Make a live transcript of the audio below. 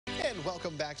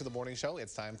Welcome back to the morning show.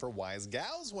 It's time for Wise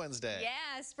Gals Wednesday.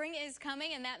 Yeah, spring is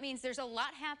coming, and that means there's a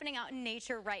lot happening out in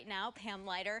nature right now. Pam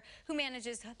Leiter, who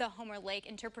manages the Homer Lake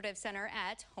Interpretive Center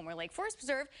at Homer Lake Forest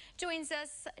Preserve, joins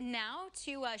us now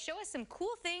to show us some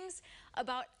cool things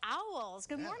about owls.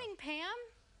 Good morning, Pam.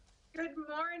 Good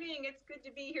morning. It's good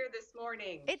to be here this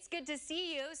morning. It's good to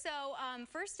see you. So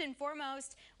first and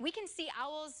foremost, we can see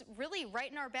owls really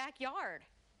right in our backyard.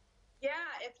 Yeah,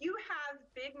 if you have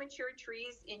big mature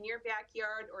trees in your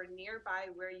backyard or nearby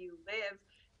where you live,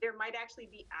 there might actually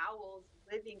be owls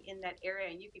living in that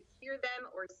area, and you could hear them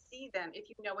or see them if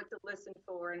you know what to listen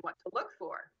for and what to look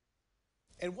for.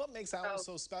 And what makes owls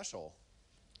so special?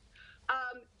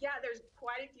 Yeah, there's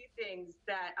quite a few things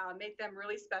that make them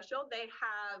really special. They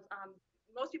have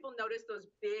most people notice those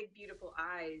big, beautiful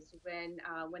eyes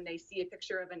when they see a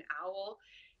picture of an owl,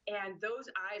 and those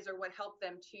eyes are what help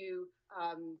them to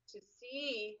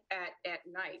see at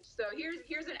night. So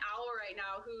here's an owl right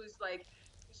now who's like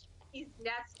he's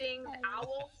nesting.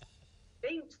 Owls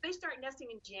they start nesting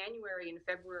in January and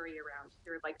February around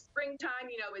here. Like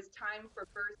springtime, is time for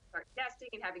birds to start nesting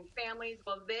and having families.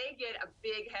 Well, they get a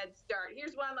big head start.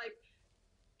 Here's one like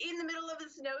in the middle of a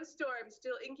snowstorm,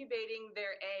 still incubating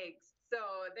their eggs. So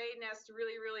they nest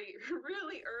really, really,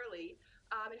 really early.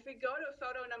 If we go to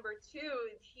photo number 2,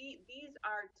 these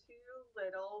are 2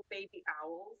 little baby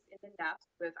owls in the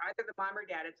nest with either the mom or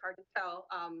dad. It's hard to tell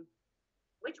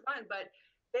which one, but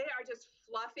they are just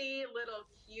fluffy, little,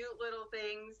 cute little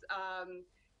things.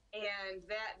 And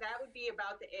that would be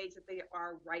about the age that they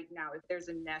are right now if there's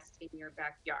a nest in your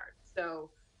backyard.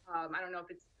 So I don't know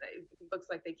if it looks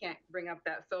like they can't bring up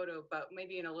that photo, but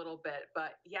maybe in a little bit.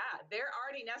 But yeah, they're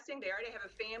already nesting. They already have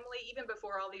a family even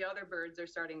before all the other birds are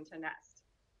starting to nest.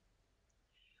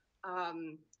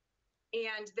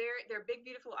 And their big,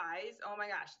 beautiful eyes, oh my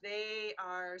gosh, they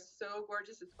are so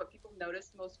gorgeous. It's what people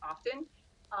notice most often.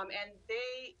 And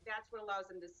that's what allows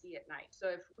them to see at night. So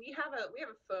if we have a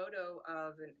photo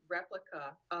of a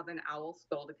replica of an owl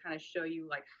skull to kind of show you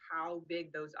like how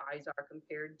big those eyes are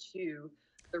compared to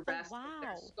the rest of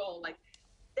their skull. Like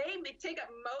they take up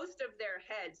most of their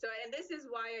head. So, and this is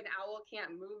why an owl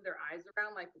can't move their eyes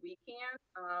around like we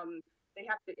can. They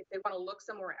have to, if they want to look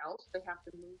somewhere else, they have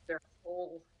to move their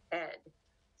whole head.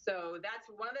 So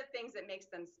that's one of the things that makes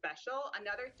them special.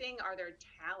 Another thing are their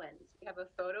talons. We have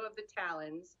a photo of the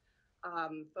talons.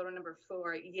 Photo number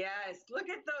 4. Yes, look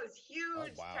at those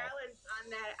huge talons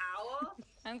on that owl.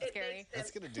 I'm scary.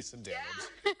 That's going to do some damage.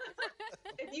 Yeah.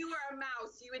 If you were a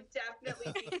mouse, you would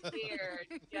definitely be scared.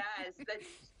 Yes, that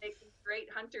makes them great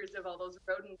hunters of all those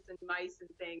rodents and mice and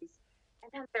things. And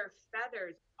then their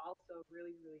feathers, also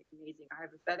really, really amazing. I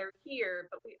have a feather here,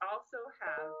 but we also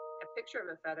have a picture of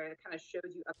a feather that kind of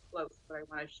shows you up close what I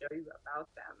want to show you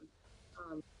about them.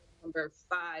 Number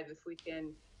 5, if we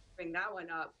can bring that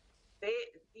one up.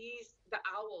 The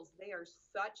owls, they are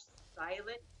such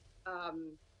silent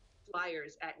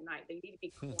flyers at night. They need to be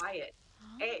quiet.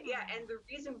 And the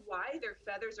reason why their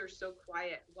feathers are so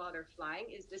quiet while they're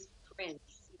flying is this fringe.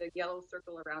 See the yellow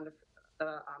circle around the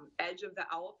edge of the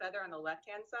owl feather on the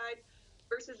left-hand side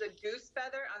versus a goose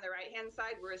feather on the right-hand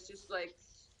side where it's just like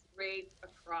straight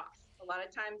across. A lot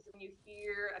of times when you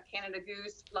hear a Canada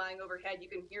goose flying overhead, you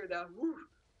can hear the woof,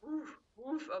 woof,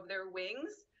 woof of their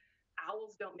wings.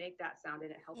 Owls don't make that sound, and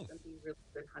it helps them be really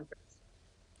good hunters.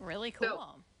 Really cool.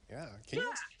 So, yeah.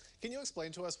 Can you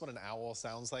explain to us what an owl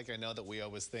sounds like? I know that we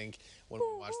always think when we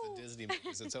watch the Disney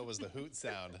movies, it's always the hoot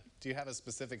sound. Do you have a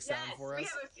specific sound for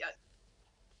us?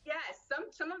 Yes,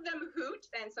 some of them hoot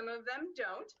and some of them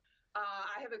don't.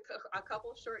 I have a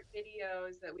couple short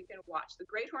videos that we can watch. The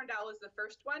great horned owl is the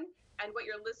first one, and what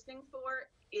you're listening for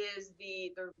is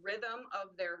the rhythm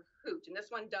of their hoot, and this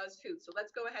one does hoot. So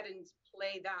let's go ahead and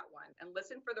play that one and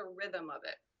listen for the rhythm of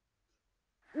it.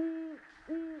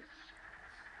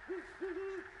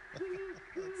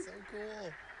 That's so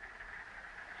cool.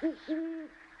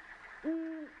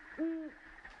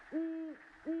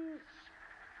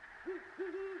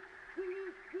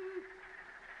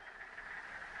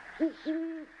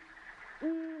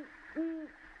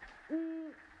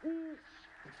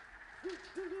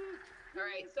 All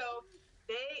right, so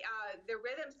the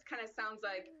rhythms kind of sounds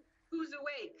like, who's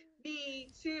awake? Me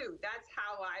too. That's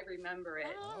how I remember it.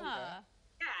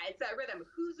 Yeah, it's that rhythm.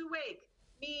 Who's awake?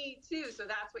 Me too. So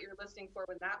that's what you're listening for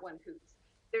when that one hoots.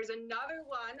 There's another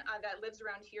one that lives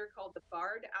around here called the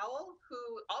barred owl,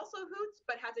 who also hoots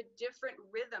but has a different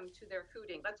rhythm to their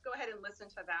hooting. Let's go ahead and listen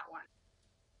to that one.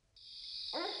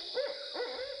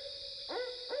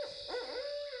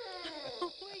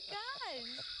 Oh my gosh.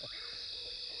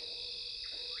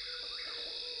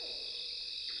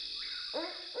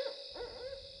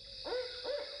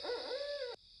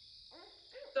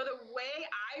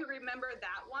 for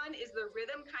that one is the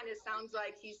rhythm kind of sounds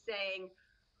like he's saying,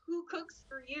 "Who cooks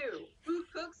for you? Who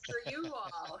cooks for you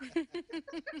all?"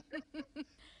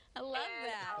 I love And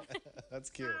that. That's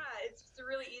cute. yeah, it's just a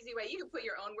really easy way. You can put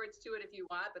your own words to it if you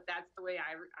want, but that's the way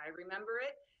I remember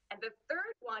it. And the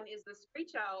third one is the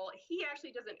screech owl. He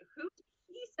actually doesn't hoot.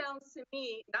 He sounds to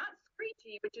me not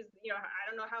screechy, which is, I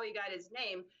don't know how he got his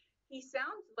name. He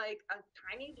sounds like a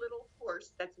tiny little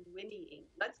horse that's whinnying.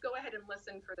 Let's go ahead and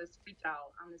listen for the screech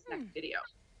owl on this next video.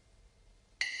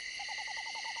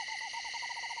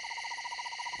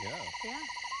 Yeah. Yeah.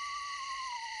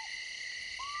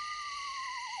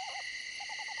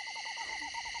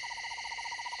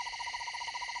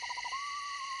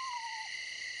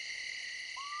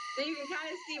 So you can kind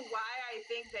of see why I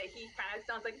think that he kind of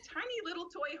sounds like a tiny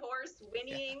little toy horse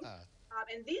whinnying. Yeah.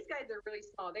 And these guys are really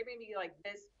small. They're maybe like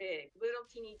this big, little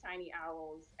teeny tiny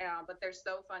owls, but they're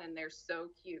so fun and they're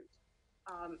so cute.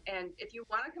 And if you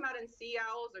want to come out and see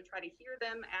owls or try to hear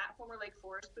them at Homer Lake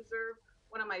Forest Preserve,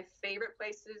 one of my favorite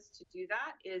places to do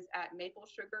that is at Maple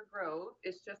Sugar Grove.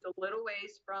 It's just a little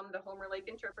ways from the Homer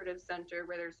Lake Interpretive Center,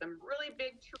 where there's some really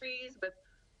big trees with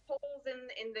holes in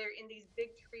these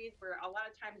big trees where a lot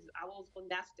of times owls will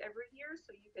nest every year,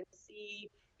 so you can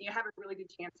see, you have a really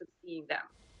good chance of seeing them.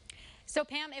 So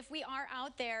Pam, if we are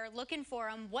out there looking for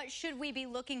them, what should we be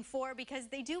looking for? Because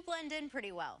they do blend in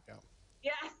pretty well. Yeah.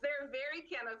 Yes, they're very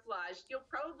camouflaged. You'll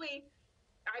probably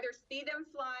either see them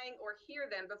flying or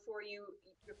hear them before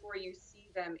you see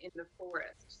them in the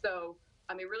forest. So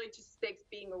it really just takes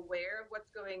being aware of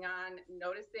what's going on,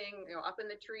 noticing, up in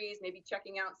the trees, maybe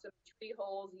checking out some tree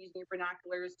holes, using your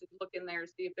binoculars to look in there,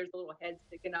 see if there's a little head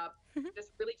sticking up.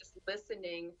 Just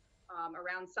listening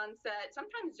around sunset,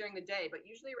 sometimes during the day, but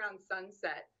usually around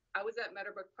sunset. I was at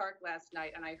Meadowbrook Park last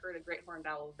night and I heard a great horned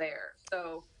owl there.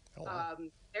 So Oh, wow.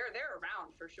 they're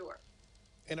around for sure.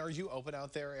 And are you open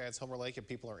out there at Homer Lake if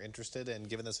people are interested in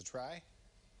giving this a try?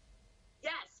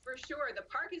 Yes, for sure. The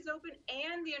park is open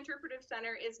and the Interpretive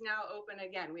Center is now open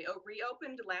again. We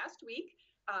reopened last week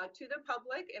to the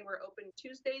public, and we're open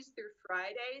Tuesdays through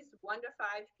Fridays, 1 to 5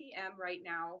 p.m. right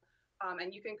now.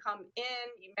 And you can come in.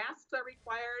 Masks are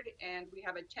required, and we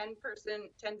have a 10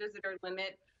 visitor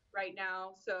limit right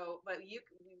now. So, but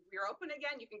we're open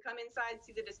again. You can come inside,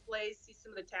 see the displays, see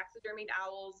some of the taxidermied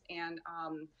owls, and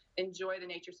enjoy the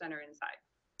Nature Center inside.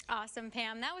 Awesome,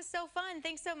 Pam. That was so fun.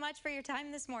 Thanks so much for your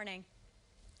time this morning.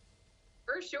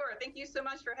 For sure. Thank you so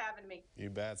much for having me. You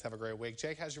bet. Have a great week.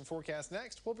 Jake has your forecast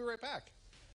next. We'll be right back.